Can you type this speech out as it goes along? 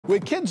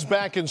With kids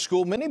back in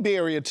school, many Bay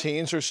Area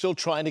teens are still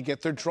trying to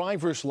get their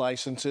driver's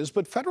licenses,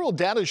 but federal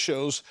data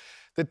shows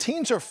that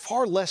teens are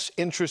far less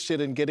interested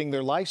in getting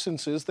their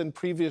licenses than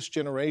previous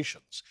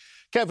generations.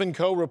 Kevin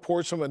Coe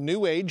reports from a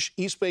new age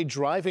East Bay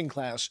driving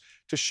class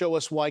to show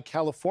us why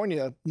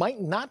California might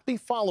not be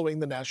following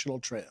the national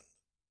trend.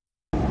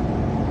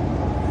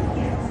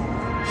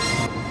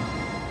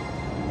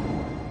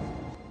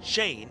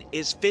 Shane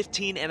is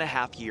 15 and a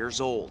half years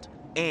old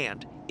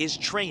and is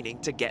training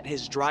to get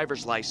his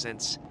driver's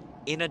license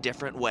in a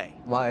different way.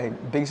 My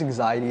biggest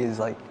anxiety is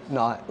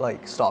not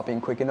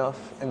stopping quick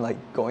enough and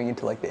going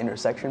into the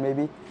intersection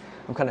maybe.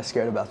 I'm kind of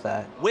scared about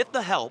that. With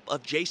the help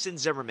of Jason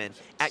Zimmerman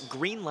at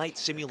Green Light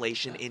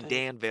Simulation in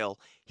Danville,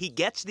 he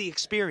gets the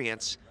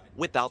experience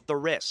without the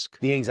risk.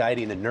 The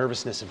anxiety and the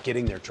nervousness of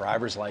getting their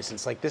driver's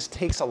license, this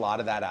takes a lot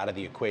of that out of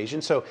the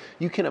equation. So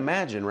you can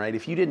imagine, right,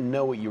 if you didn't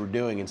know what you were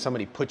doing and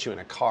somebody put you in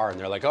a car and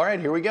they're like, all right,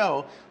 here we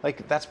go,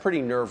 that's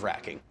pretty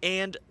nerve-wracking.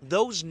 And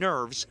those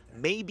nerves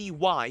may be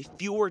why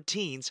fewer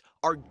teens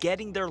are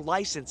getting their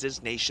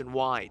licenses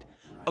nationwide.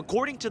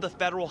 According to the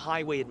Federal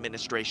Highway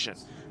Administration,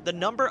 the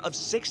number of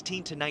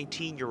 16 to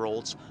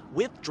 19-year-olds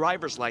with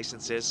driver's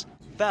licenses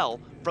fell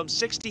from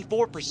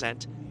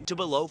 64% to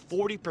below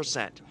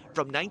 40%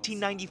 from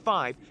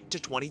 1995 to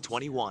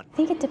 2021. I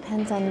think it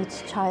depends on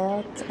each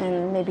child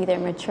and maybe their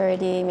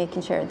maturity,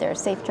 making sure they're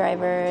safe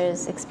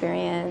drivers,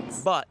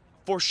 experience. But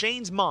for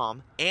Shane's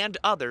mom and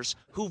others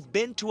who've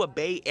been to a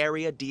Bay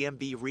Area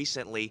DMV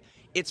recently,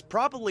 it's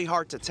probably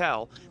hard to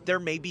tell there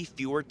may be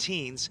fewer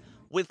teens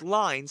with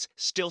lines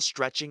still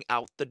stretching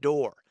out the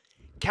door.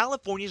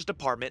 California's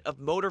Department of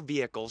Motor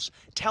Vehicles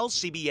tells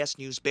CBS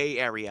News Bay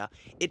Area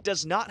it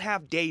does not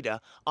have data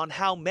on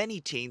how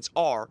many teens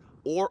are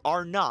or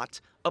are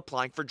not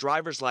applying for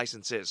driver's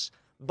licenses,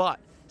 but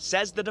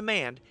says the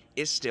demand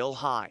is still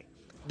high.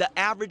 The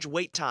average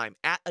wait time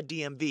at a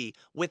DMV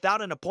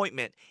without an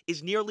appointment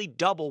is nearly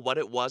double what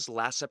it was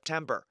last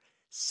September,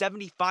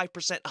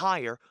 75%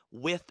 higher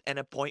with an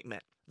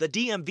appointment. The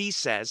DMV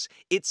says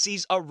it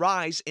sees a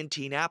rise in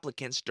teen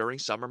applicants during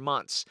summer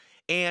months,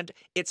 and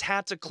it's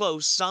had to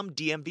close some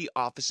DMV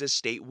offices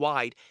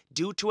statewide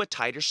due to a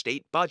tighter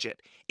state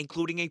budget,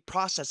 including a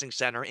processing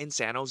center in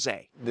San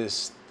Jose.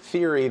 This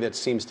theory that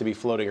seems to be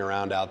floating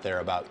around out there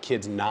about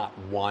kids not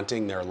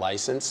wanting their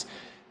license,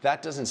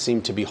 that doesn't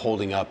seem to be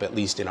holding up, at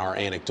least in our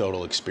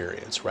anecdotal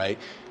experience, right?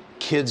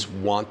 Kids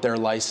want their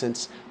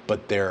license,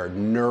 but they're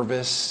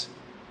nervous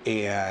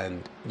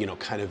and,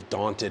 kind of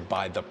daunted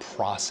by the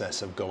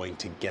process of going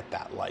to get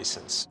that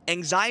license.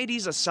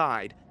 Anxieties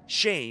aside,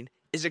 Shane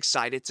is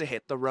excited to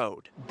hit the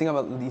road. The thing I'm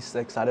at least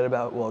excited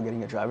about while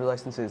getting a driver's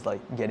license is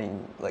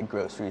getting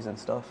groceries and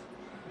stuff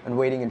and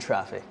waiting in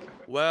traffic.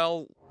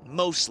 Well,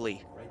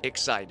 mostly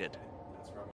excited.